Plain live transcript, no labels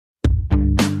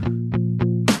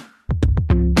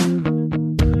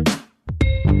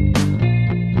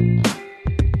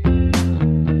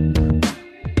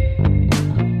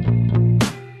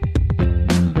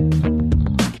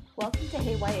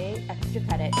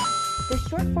This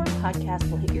short-form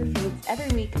podcast will hit your feeds every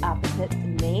week opposite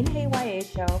the main Hey YA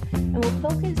show and will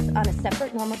focus on a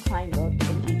separate Norma Klein book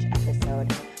in each episode.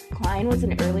 Klein was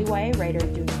an early YA writer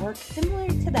doing work similar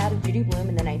to that of Judy Blume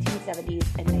in the 1970s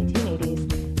and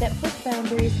 1980s that pushed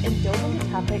boundaries and dove into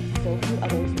topics so few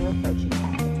others were approaching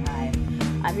at the time.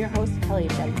 I'm your host, Kelly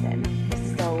Jensen. This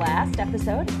is the last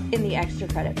episode in the Extra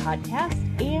Credit podcast,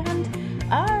 and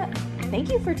thank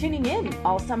you for tuning in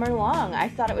all summer long. I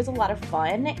thought it was a lot of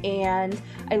fun, and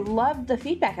I loved the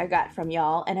feedback I got from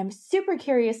y'all, and I'm super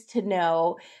curious to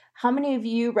know how many of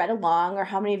you read along or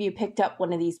how many of you picked up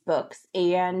one of these books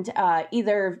and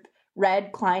either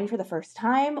read Klein for the first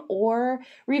time or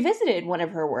revisited one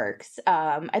of her works.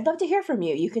 I'd love to hear from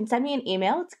you. You can send me an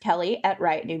email. It's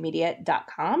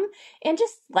kelly@riotnewmedia.com, and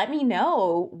just let me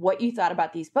know what you thought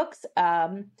about these books.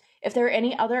 If there are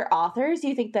any other authors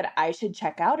you think that I should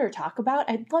check out or talk about,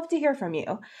 I'd love to hear from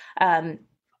you.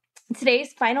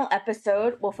 Today's final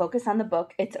episode will focus on the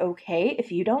book It's Okay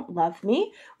If You Don't Love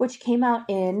Me, which came out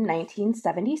in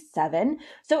 1977.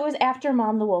 So it was after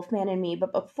Mom, the Wolfman, and Me,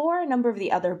 but before a number of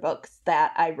the other books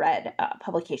that I read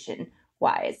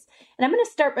publication-wise. And I'm going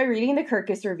to start by reading the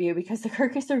Kirkus review because the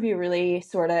Kirkus review really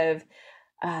sort of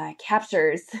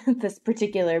captures this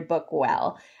particular book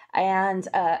well. And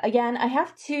again, I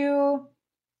have to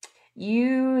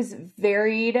use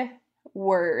varied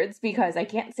words because I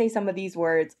can't say some of these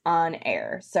words on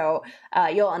air. So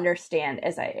you'll understand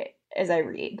as I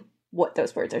read what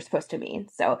those words are supposed to mean.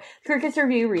 So the Kirkus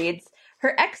review reads,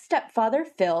 her ex-stepfather,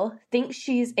 Phil, thinks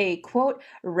she's a, quote,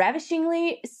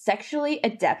 ravishingly sexually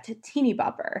adept teeny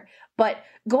bopper. But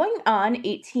going on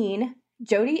 18,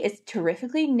 Jody is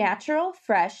terrifically natural,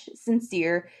 fresh,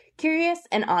 sincere, curious,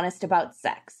 and honest about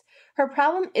sex. Her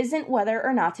problem isn't whether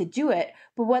or not to do it,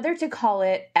 but whether to call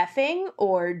it effing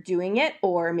or doing it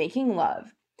or making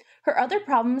love. Her other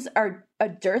problems are a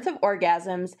dearth of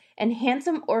orgasms and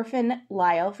handsome orphan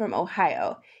Lyle from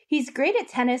Ohio. He's great at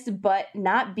tennis, but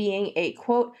not being a,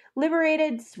 quote,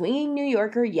 liberated, swinging New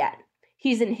Yorker yet.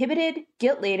 He's inhibited,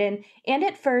 guilt-laden, and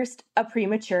at first, a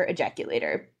premature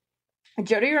ejaculator.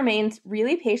 Jody remains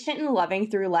really patient and loving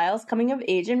through Lyle's coming of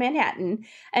age in Manhattan,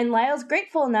 and Lyle's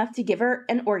grateful enough to give her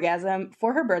an orgasm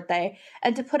for her birthday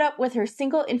and to put up with her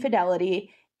single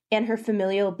infidelity and her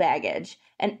familial baggage.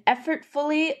 An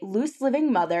effortfully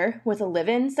loose-living mother with a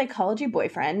live-in psychology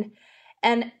boyfriend,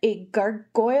 and a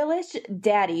gargoyle-ish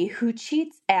daddy who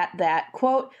cheats at that,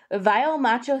 quote, vile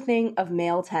macho thing of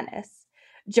male tennis.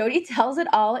 Jody tells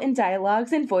it all in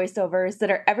dialogues and voiceovers that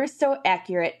are ever so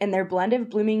accurate in their blend of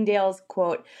Bloomingdale's,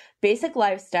 quote, basic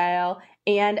lifestyle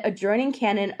and a droning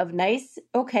canon of nice,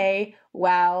 okay,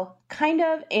 wow, kind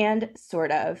of, and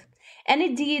sort of. And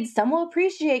indeed, some will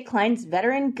appreciate Klein's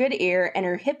veteran good ear and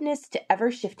her hipness to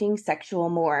ever-shifting sexual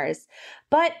mores.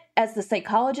 But, as the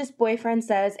psychologist boyfriend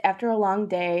says after a long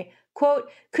day,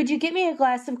 quote, could you get me a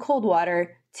glass of cold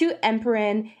water, 2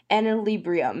 Emperin, and a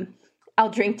Librium? I'll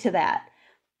drink to that.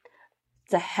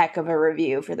 It's a heck of a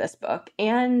review for this book.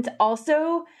 And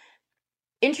also,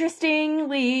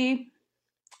 interestingly,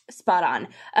 spot on.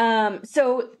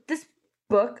 So this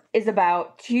book is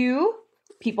about 2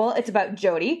 people. It's about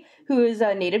Jody, who is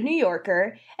a native New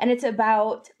Yorker, and it's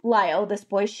about Lyle, this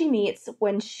boy she meets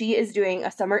when she is doing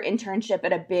a summer internship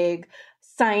at a big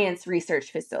science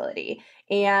research facility.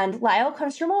 And Lyle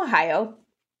comes from Ohio.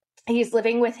 He's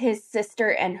living with his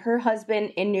sister and her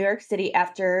husband in New York City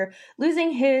after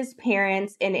losing his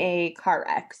parents in a car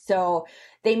wreck. So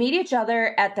they meet each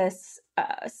other at this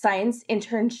science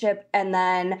internship, and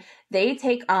then they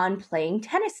take on playing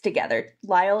tennis together.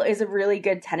 Lyle is a really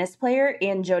good tennis player,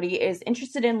 and Jody is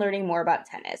interested in learning more about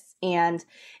tennis. And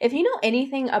if you know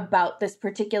anything about this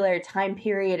particular time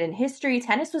period in history,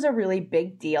 tennis was a really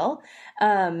big deal.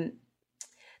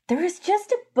 There was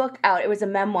just a book out. It was a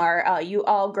memoir, You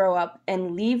All Grow Up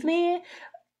and Leave Me.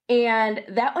 And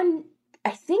that one,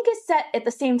 I think, is set at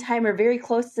the same time or very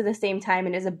close to the same time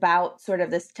and is about sort of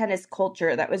this tennis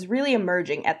culture that was really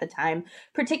emerging at the time,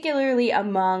 particularly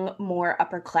among more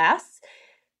upper class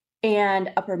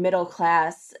and upper middle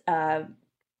class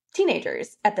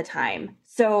teenagers at the time.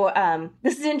 So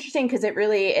this is interesting because it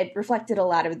reflected a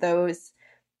lot of those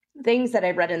things that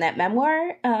I read in that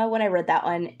memoir when I read that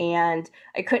one, and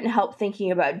I couldn't help thinking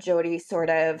about Jody sort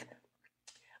of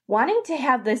wanting to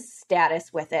have this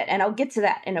status with it, and I'll get to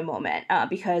that in a moment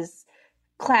because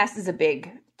class is a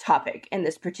big topic in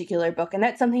this particular book, and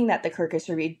that's something that the Kirkus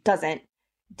review doesn't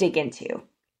dig into.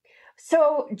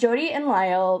 So Jody and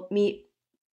Lyle meet,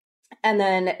 and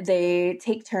then they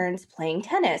take turns playing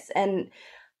tennis, and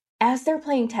as they're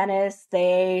playing tennis,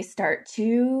 they start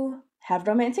to have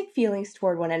romantic feelings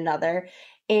toward one another.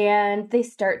 and they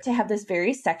start to have this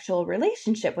very sexual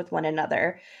relationship with one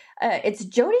another. It's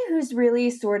Jody who's really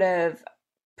sort of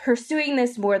pursuing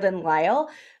this more than Lyle.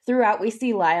 Throughout, we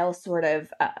see Lyle sort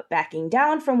of backing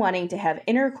down from wanting to have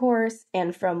intercourse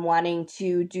and from wanting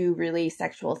to do really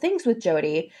sexual things with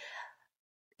Jody,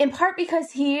 in part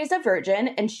because he is a virgin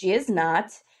and she is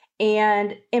not,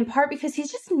 and in part because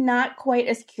he's just not quite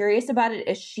as curious about it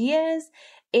as she is.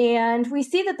 And we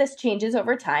see that this changes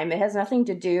over time. It has nothing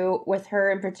to do with her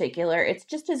in particular. It's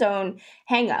just his own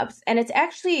hangups. And it's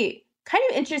actually kind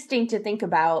of interesting to think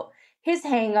about his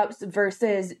hangups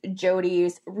versus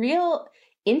Jody's real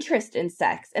interest in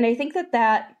sex. And I think that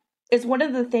that is one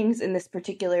of the things in this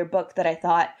particular book that I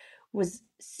thought was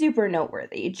super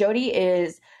noteworthy. Jody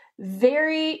is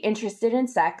very interested in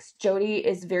sex. Jody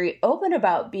is very open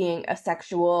about being a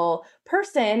sexual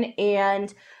person,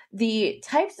 and the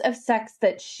types of sex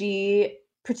that she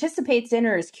participates in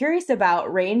or is curious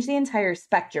about range the entire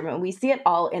spectrum, and we see it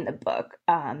all in the book,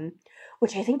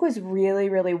 which I think was really,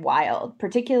 really wild,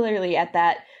 particularly at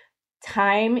that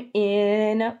time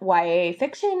in YA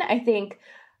fiction. I think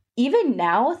even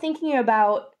now, thinking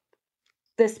about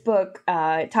this book,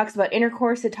 it talks about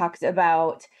intercourse, it talks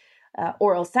about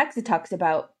oral sex, it talks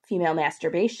about female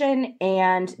masturbation,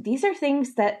 and these are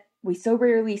things that we so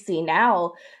rarely see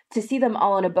now. To see them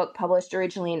all in a book published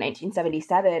originally in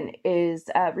 1977 is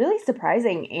really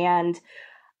surprising, and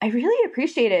I really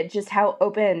appreciated just how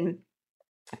open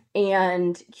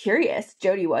and curious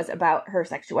Jody was about her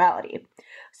sexuality.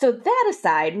 So that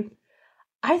aside,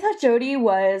 I thought Jody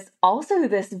was also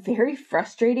this very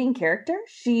frustrating character.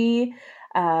 She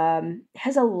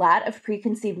has a lot of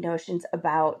preconceived notions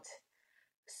about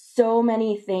so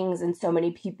many things and so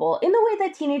many people in the way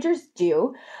that teenagers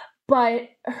do, but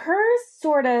hers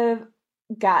sort of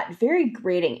got very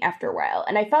grating after a while.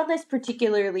 And I found this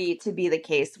particularly to be the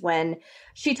case when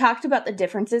she talked about the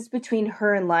differences between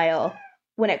her and Lyle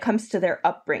when it comes to their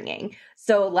upbringing.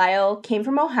 So Lyle came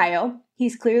from Ohio.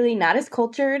 He's clearly not as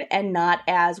cultured and not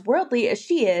as worldly as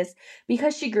she is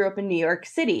because she grew up in New York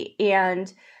City.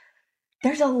 And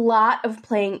there's a lot of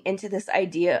playing into this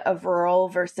idea of rural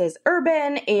versus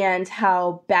urban and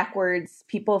how backwards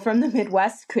people from the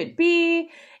Midwest could be.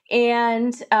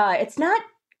 And it's not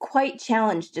quite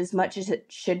challenged as much as it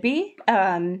should be,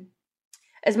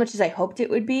 as much as I hoped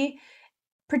it would be,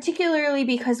 particularly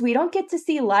because we don't get to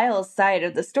see Lyle's side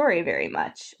of the story very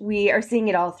much. We are seeing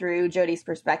it all through Jody's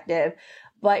perspective,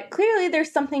 but clearly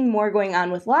there's something more going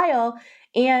on with Lyle.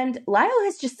 And Lyle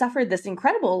has just suffered this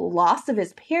incredible loss of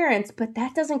his parents, but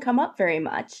that doesn't come up very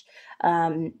much.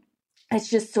 It's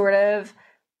just sort of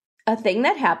a thing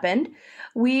that happened.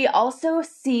 We also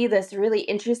see this really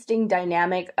interesting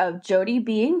dynamic of Jody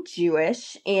being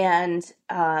Jewish and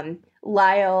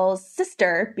Lyle's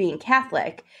sister being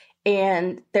Catholic.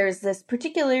 And there's this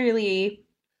particularly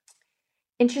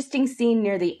interesting scene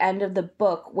near the end of the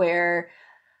book where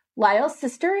Lyle's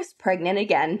sister is pregnant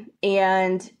again,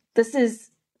 and this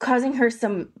is causing her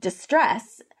some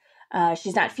distress.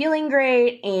 She's not feeling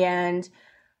great, and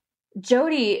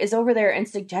Jody is over there and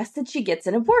suggests that she gets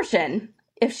an abortion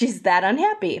if she's that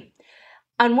unhappy.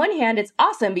 On one hand, it's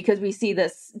awesome because we see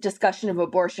this discussion of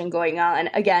abortion going on,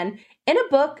 again, in a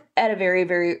book at a very,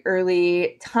 very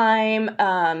early time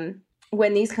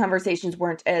when these conversations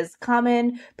weren't as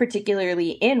common,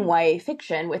 particularly in YA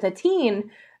fiction, with a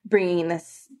teen bringing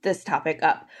this topic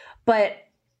up. But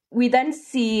we then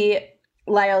see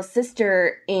Lyle's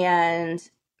sister and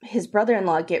his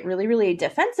brother-in-law get really, really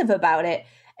defensive about it.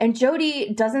 And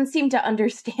Jody doesn't seem to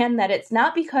understand that it's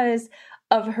not because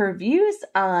of her views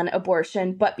on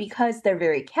abortion, but because they're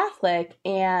very Catholic,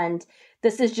 and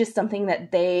this is just something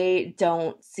that they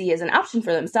don't see as an option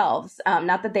for themselves.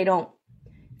 Not that they don't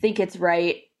think it's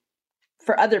right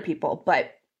for other people,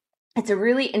 but it's a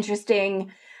really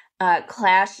interesting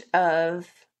clash of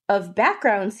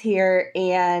backgrounds here,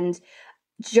 and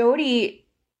Jody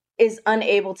is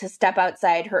unable to step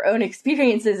outside her own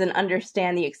experiences and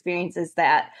understand the experiences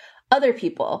that other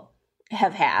people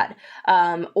have had,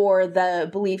 or the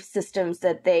belief systems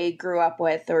that they grew up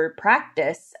with or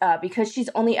practice, because she's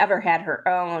only ever had her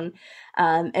own,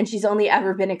 and she's only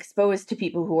ever been exposed to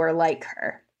people who are like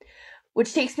her.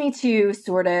 Which takes me to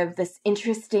sort of this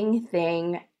interesting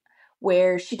thing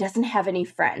where she doesn't have any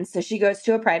friends. So she goes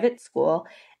to a private school,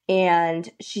 and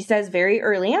she says very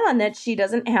early on that she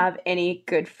doesn't have any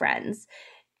good friends,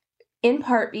 in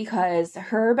part because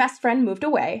her best friend moved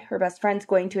away. Her best friend's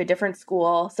going to a different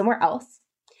school somewhere else.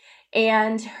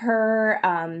 And her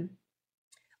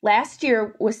last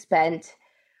year was spent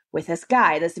with this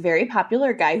guy, this very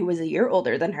popular guy who was a year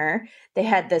older than her. They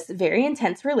had this very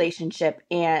intense relationship,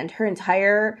 and her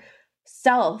entire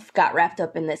self got wrapped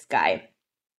up in this guy.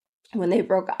 When they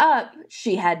broke up,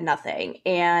 she had nothing.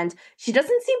 And she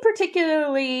doesn't seem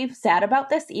particularly sad about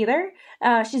this either.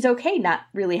 She's okay not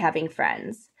really having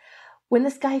friends. When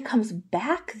this guy comes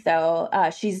back, though,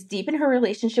 she's deep in her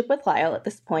relationship with Lyle at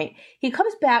this point. He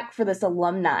comes back for this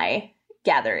alumni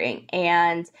gathering,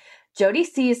 and Jody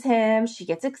sees him. She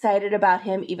gets excited about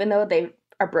him, even though they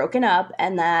are broken up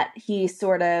and that he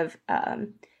sort of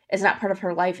is not part of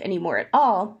her life anymore at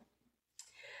all.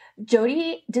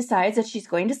 Jody decides that she's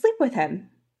going to sleep with him,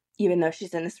 even though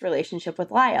she's in this relationship with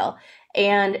Lyle.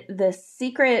 And the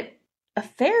secret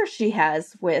affair she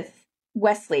has with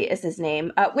Wesley is his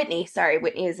name. Whitney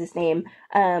is his name.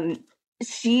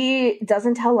 She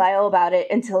doesn't tell Lyle about it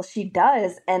until she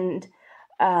does. And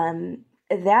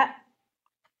that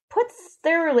puts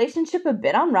their relationship a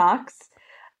bit on rocks.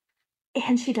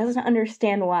 And she doesn't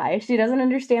understand why. She doesn't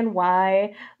understand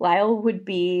why Lyle would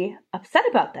be upset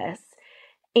about this.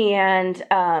 And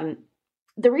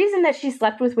the reason that she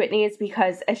slept with Whitney is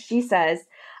because, as she says,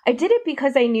 I did it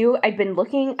because I knew I'd been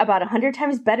looking about 100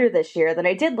 times better this year than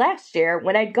I did last year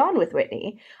when I'd gone with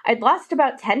Whitney. I'd lost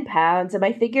about 10 pounds and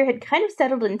my figure had kind of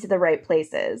settled into the right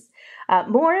places.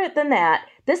 More than that,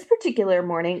 this particular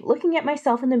morning, looking at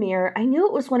myself in the mirror, I knew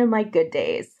it was one of my good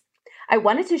days. I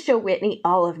wanted to show Whitney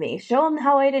all of me, show him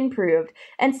how I'd improved,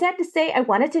 and sad to say, I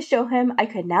wanted to show him I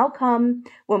could now come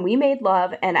when we made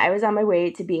love and I was on my way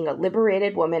to being a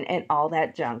liberated woman and all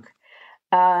that junk.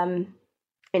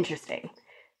 Interesting.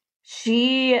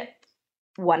 She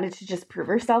wanted to just prove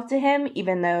herself to him,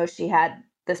 even though she had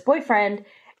this boyfriend,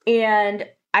 and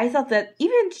I thought that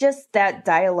even just that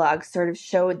dialogue sort of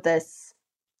showed this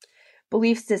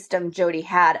belief system Jody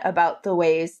had about the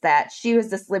ways that she was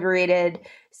this liberated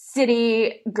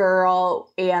city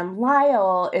girl and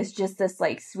Lyle is just this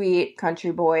like sweet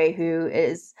country boy who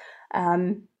is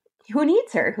who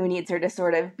needs her to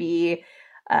sort of be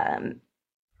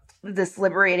this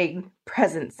liberating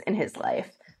presence in his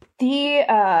life.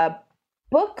 The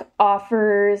book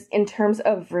offers, in terms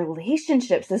of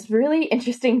relationships, this really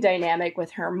interesting dynamic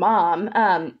with her mom,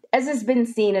 as has been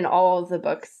seen in all of the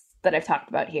books that I've talked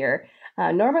about here.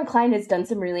 Norman Klein has done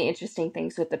some really interesting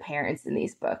things with the parents in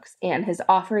these books and has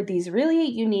offered these really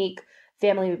unique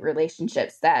family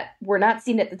relationships that were not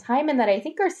seen at the time and that I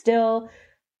think are still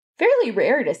fairly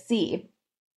rare to see.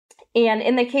 And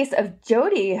in the case of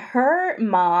Jody, her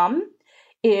mom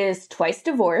is twice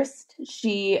divorced.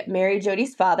 She married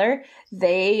Jody's father.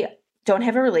 They don't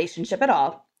have a relationship at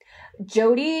all.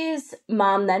 Jody's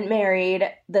mom then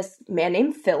married this man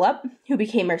named Philip, who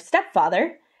became her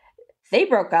stepfather. They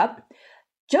broke up.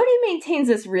 Jody maintains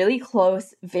this really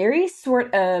close, very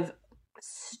sort of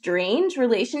strange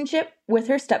relationship with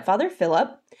her stepfather,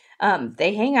 Philip.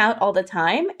 They hang out all the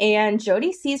time, and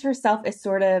Jody sees herself as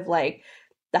sort of like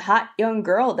the hot young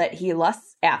girl that he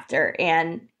lusts after.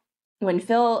 And when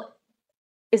Phil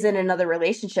is in another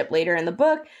relationship later in the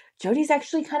book, Jody's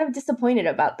actually kind of disappointed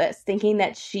about this, thinking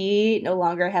that she no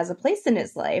longer has a place in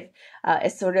his life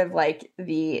as sort of like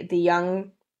the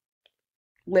young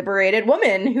liberated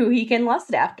woman who he can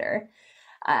lust after.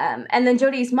 And then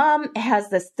Jody's mom has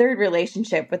this third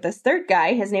relationship with this third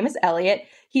guy. His name is Elliot.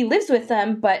 He lives with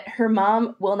them, but her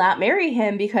mom will not marry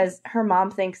him because her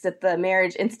mom thinks that the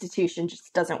marriage institution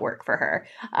just doesn't work for her.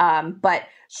 But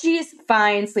she's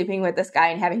fine sleeping with this guy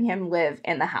and having him live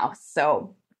in the house.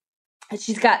 So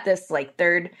she's got this like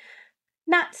third,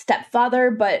 not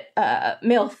stepfather, but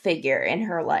male figure in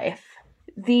her life.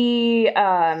 The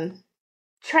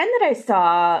trend that I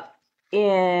saw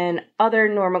in other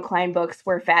Norma Klein books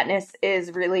where fatness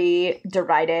is really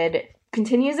derided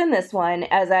continues in this one,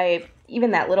 as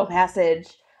even that little passage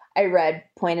I read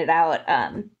pointed out.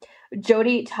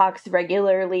 Jody talks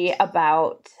regularly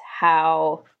about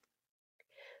how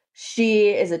she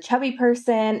is a chubby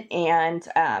person, and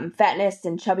fatness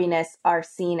and chubbiness are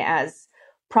seen as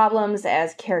problems,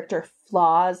 as character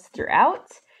flaws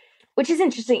throughout, which is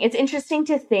interesting. It's interesting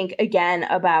to think again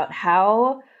about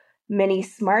how many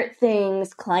smart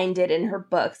things Klein did in her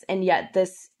books, and yet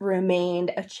this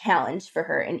remained a challenge for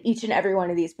her in each and every one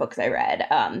of these books I read.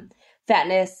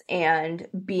 Fatness and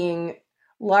being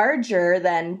larger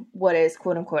than what is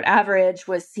quote-unquote average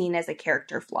was seen as a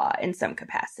character flaw in some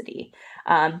capacity.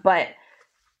 But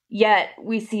yet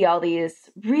we see all these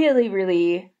really,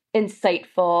 really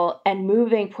insightful and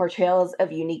moving portrayals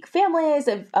of unique families,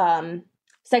 of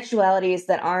sexualities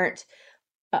that aren't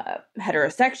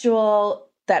heterosexual,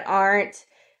 that aren't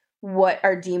what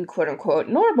are deemed quote unquote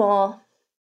normal.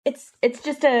 It's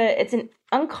an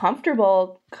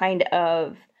uncomfortable kind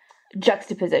of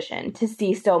juxtaposition to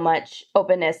see so much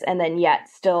openness and then yet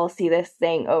still see this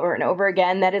thing over and over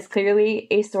again. That is clearly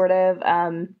a sort of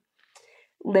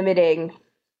limiting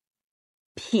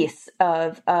piece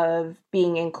of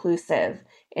being inclusive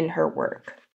in her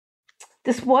work.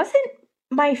 This wasn't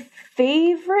my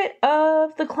favorite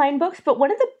of the Cline books, but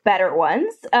one of the better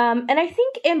ones. And I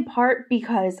think in part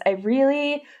because I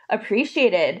really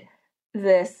appreciated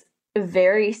this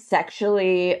very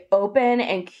sexually open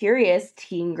and curious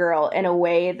teen girl in a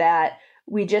way that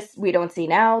we don't see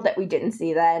now, that we didn't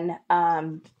see then.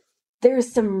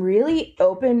 There's some really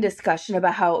open discussion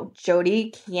about how Jody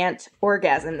can't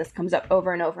orgasm. This comes up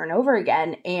over and over and over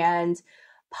again. And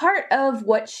part of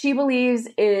what she believes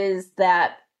is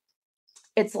that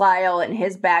it's Lyle and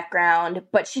his background,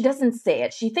 but she doesn't say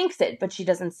it. She thinks it, but she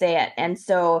doesn't say it. And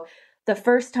so the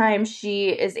first time she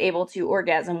is able to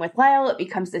orgasm with Lyle, it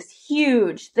becomes this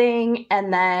huge thing.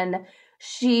 And then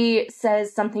she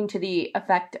says something to the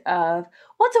effect of,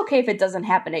 well, it's okay if it doesn't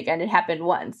happen again. It happened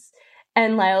once.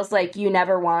 And Lyle's like, you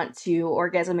never want to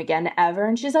orgasm again ever.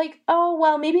 And she's like, oh,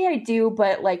 well, maybe I do,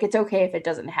 but like, it's okay if it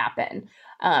doesn't happen.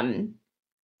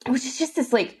 Which is just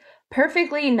this like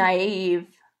perfectly naive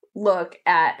look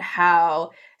at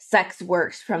how sex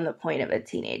works from the point of a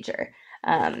teenager.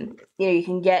 You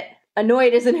can get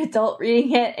annoyed as an adult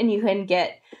reading it, and you can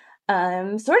get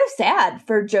sort of sad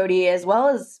for Jody as well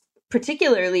as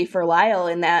particularly for Lyle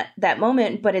in that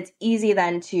moment. But it's easy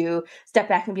then to step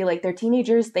back and be like, they're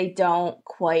teenagers. They don't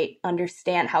quite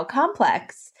understand how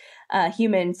complex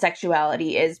human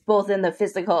sexuality is, both in the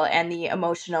physical and the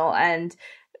emotional and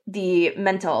the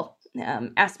mental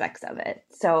aspects of it.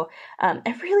 So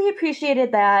I really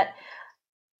appreciated that.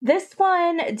 This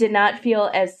one did not feel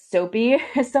as soapy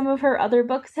as some of her other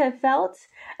books have felt.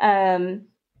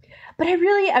 But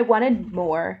I wanted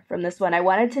more from this one. I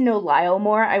wanted to know Lyle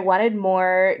more. I wanted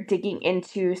more digging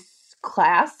into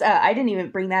class. I didn't even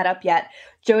bring that up yet.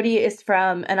 Jody is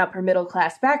from an upper middle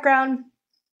class background.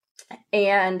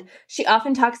 And she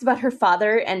often talks about her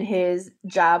father and his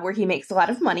job where he makes a lot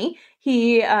of money.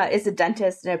 He is a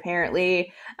dentist and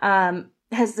apparently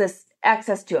has this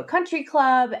access to a country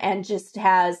club and just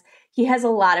he has a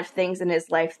lot of things in his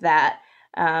life that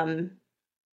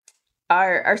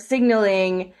are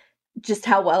signaling just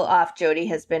how well off Jody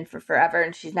has been for forever.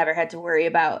 And she's never had to worry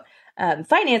about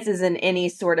finances in any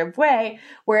sort of way.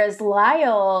 Whereas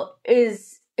Lyle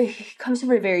he comes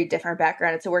from a very different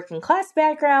background. It's a working class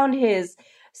background. His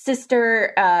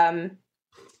sister and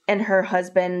her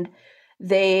husband,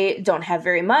 they don't have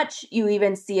very much. You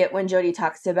even see it when Jody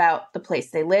talks about the place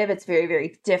they live. It's very,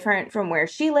 very different from where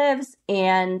she lives.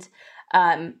 And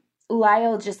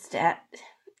Lyle just,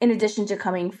 in addition to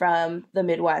coming from the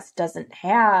Midwest, doesn't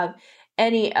have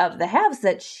any of the haves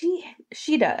that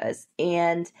she does.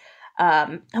 And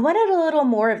I wanted a little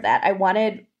more of that. I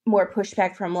wanted more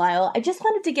pushback from Lyle. I just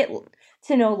wanted to get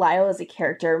to know Lyle as a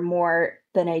character more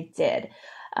than I did.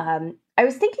 I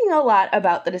was thinking a lot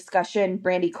about the discussion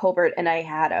Brandy Colbert and I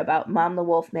had about Mom the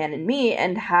Wolf Man and Me,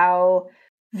 and how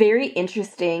very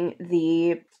interesting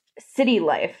the city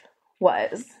life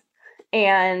was,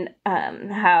 and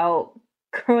how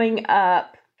growing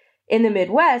up in the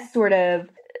Midwest sort of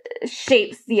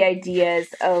shapes the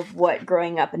ideas of what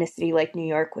growing up in a city like New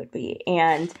York would be.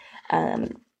 And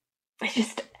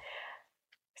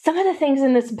some of the things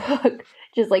in this book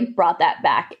just like brought that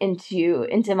back into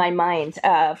my mind.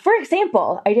 For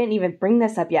example, I didn't even bring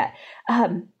this up yet.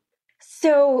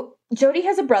 So Jody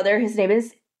has a brother. His name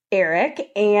is Eric.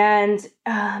 And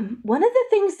one of the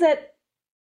things that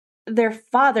their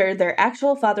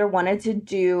actual father wanted to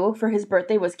do for his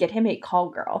birthday was get him a call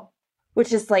girl,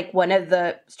 which is like one of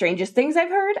the strangest things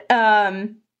I've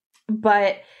heard.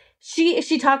 But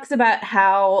she talks about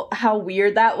how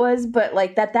weird that was, but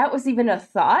like that was even a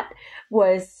thought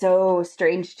was so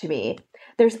strange to me.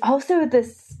 There's also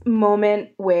this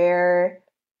moment where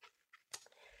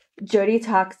Jody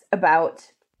talks about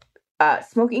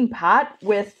smoking pot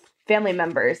with family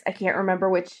members. I can't remember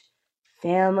which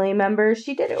family members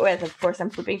she did it with. Of course, I'm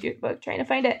flipping through the book trying to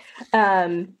find it.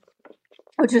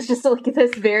 Which was just like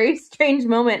this very strange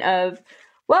moment of,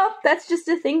 well, that's just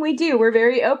a thing we do. We're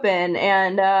very open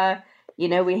and,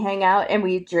 we hang out and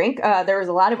we drink. There was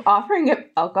a lot of offering of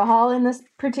alcohol in this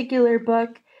particular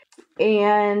book.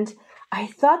 And I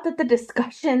thought that the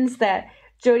discussions that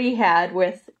Jody had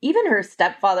with even her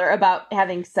stepfather about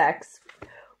having sex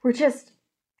were just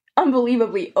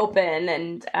unbelievably open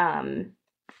and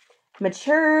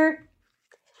mature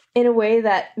in a way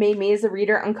that made me as a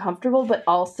reader uncomfortable, but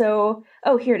also,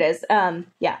 oh, here it is.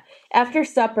 After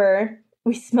supper,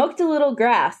 we smoked a little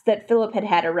grass that Philip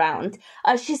had around.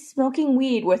 She's smoking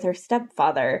weed with her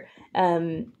stepfather.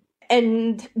 And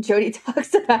And Jody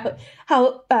talks about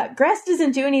how grass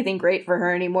doesn't do anything great for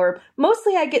her anymore.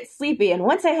 Mostly I get sleepy, and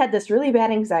once I had this really bad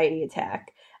anxiety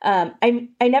attack. I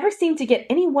never seem to get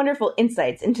any wonderful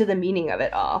insights into the meaning of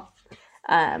it all.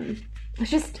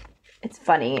 It's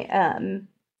funny.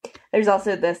 There's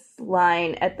also this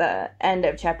line at the end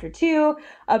of chapter 2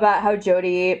 about how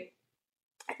Jody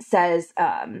says,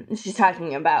 she's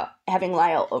talking about having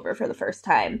Lyle over for the first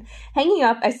time. Hanging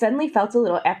up, I suddenly felt a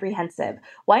little apprehensive.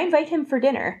 Why invite him for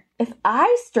dinner? If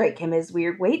I strike him as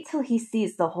weird, wait till he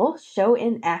sees the whole show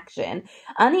in action.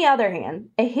 On the other hand,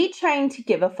 I hate trying to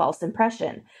give a false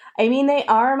impression. I mean, they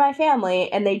are my family,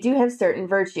 and they do have certain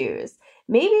virtues.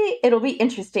 Maybe it'll be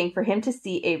interesting for him to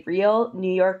see a real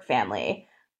New York family.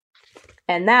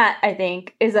 And that, I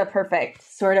think, is a perfect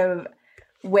sort of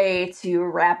way to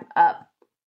wrap up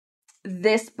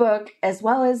this book as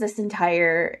well as this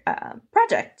entire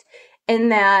project. In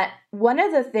that, one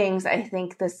of the things I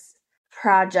think this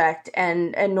project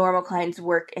and Norma Klein's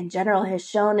work in general has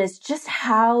shown is just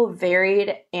how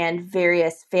varied and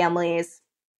various families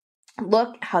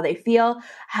look, how they feel,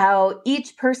 how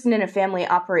each person in a family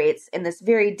operates in this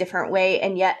very different way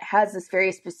and yet has this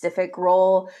very specific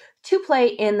role to play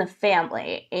in the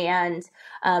family. And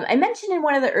I mentioned in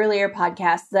one of the earlier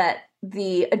podcasts that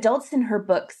the adults in her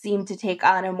book seem to take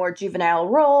on a more juvenile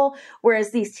role,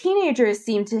 whereas these teenagers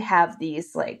seem to have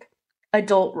these like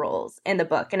adult roles in the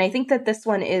book. And I think that this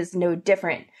one is no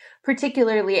different,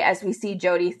 particularly as we see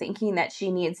Jody thinking that she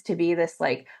needs to be this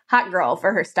like hot girl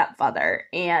for her stepfather,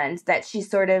 and that she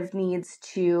sort of needs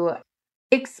to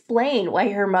explain why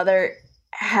her mother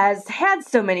has had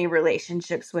so many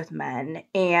relationships with men,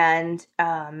 and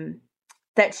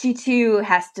that she too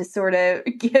has to sort of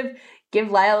give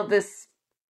Lyle this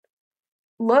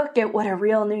look at what a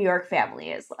real New York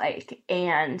family is like.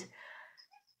 And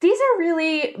these are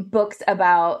really books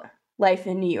about life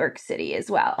in New York City as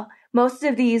well. Most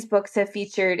of these books have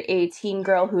featured a teen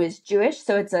girl who is Jewish,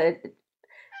 so it's a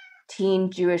teen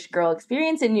Jewish girl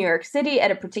experience in New York City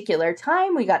at a particular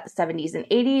time. We got the 70s and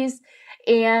 80s.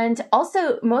 And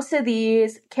also, most of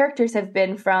these characters have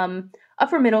been from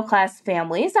upper middle class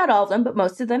families. Not all of them, but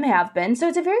most of them have been. So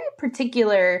it's a very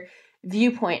particular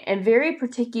viewpoint and very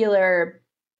particular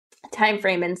time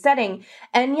frame and setting.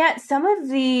 And yet some of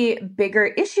the bigger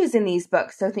issues in these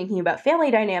books, so thinking about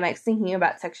family dynamics, thinking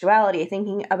about sexuality,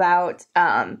 thinking about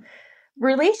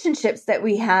relationships that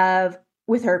we have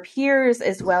with our peers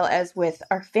as well as with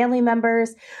our family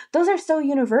members, those are so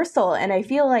universal. And I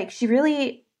feel like she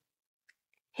really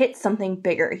hit something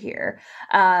bigger here.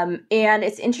 And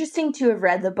it's interesting to have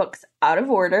read the books out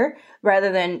of order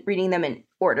rather than reading them in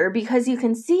order, because you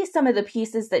can see some of the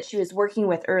pieces that she was working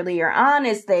with earlier on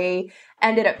as they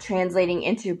ended up translating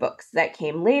into books that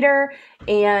came later.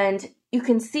 And you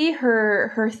can see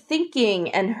her thinking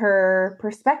and her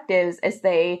perspectives as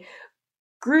they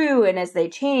grew and as they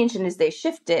changed and as they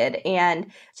shifted. And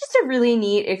it's just a really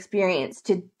neat experience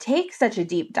to take such a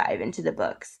deep dive into the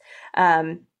books.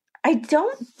 I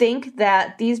don't think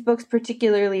that these books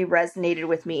particularly resonated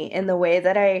with me in the way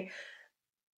that I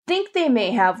think they may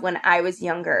have when I was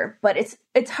younger, but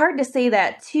it's hard to say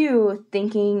that too,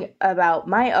 thinking about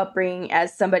my upbringing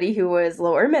as somebody who was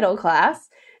lower middle class,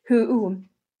 who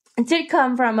did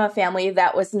come from a family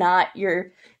that was not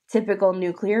your typical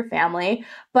nuclear family,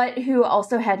 but who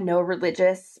also had no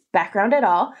religious background at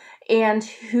all, and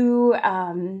who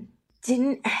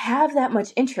didn't have that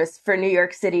much interest for New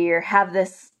York City or have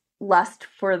this lust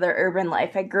for the urban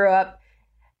life. I grew up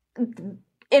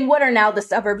in what are now the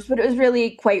suburbs, but it was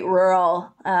really quite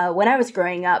rural when I was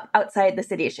growing up outside the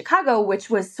city of Chicago,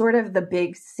 which was sort of the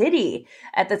big city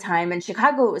at the time. And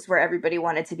Chicago was where everybody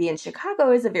wanted to be. And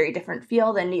Chicago is a very different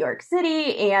feel than New York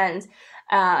City. And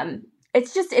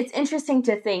it's interesting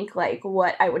to think like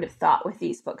what I would have thought with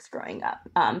these books growing up.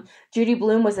 Judy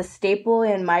Blume was a staple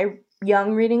in my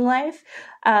young reading life.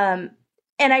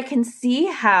 And I can see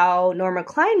how Norma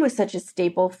Klein was such a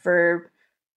staple for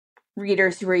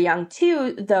readers who were young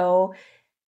too, though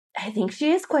I think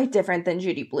she is quite different than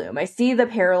Judy Blume. I see the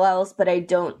parallels, but I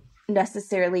don't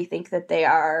necessarily think that they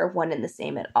are one and the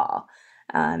same at all.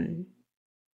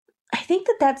 I think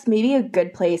that that's maybe a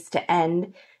good place to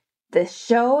end this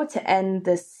show, to end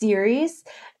this series.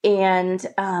 And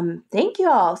thank you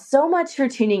all so much for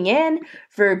tuning in,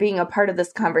 for being a part of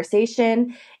this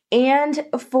conversation, and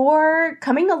for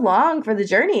coming along for the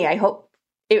journey. I hope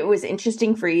it was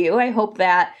interesting for you. I hope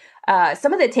that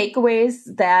Some of the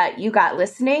takeaways that you got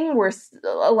listening were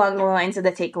along the lines of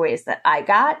the takeaways that I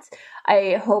got.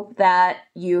 I hope that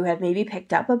you have maybe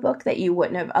picked up a book that you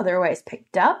wouldn't have otherwise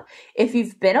picked up. If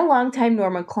you've been a longtime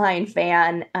Norma Klein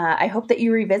fan, I hope that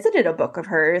you revisited a book of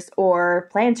hers or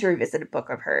plan to revisit a book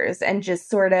of hers and just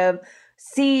sort of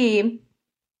see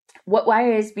what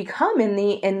YA has become in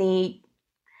the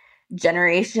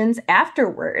generations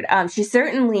afterward. She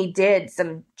certainly did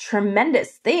some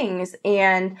tremendous things,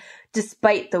 and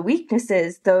despite the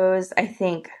weaknesses, those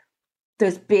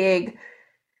big,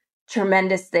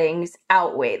 tremendous things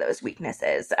outweigh those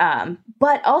weaknesses.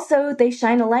 But also they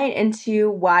shine a light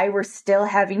into why we're still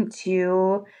having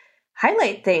to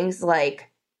highlight things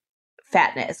like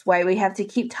fatness, why we have to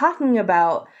keep talking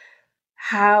about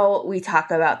how we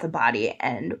talk about the body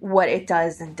and what it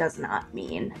does and does not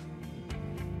mean.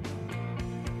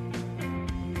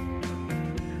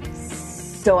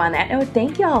 So on that note,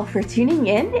 thank you all for tuning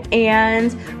in,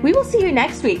 and we will see you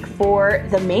next week for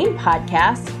the main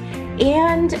podcast,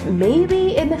 and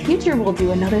maybe in the future we'll do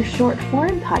another short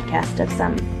form podcast of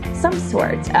some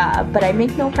sort, but I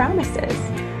make no promises.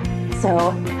 So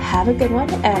have a good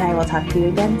one, and I will talk to you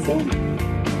again soon.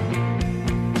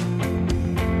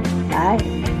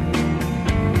 Bye.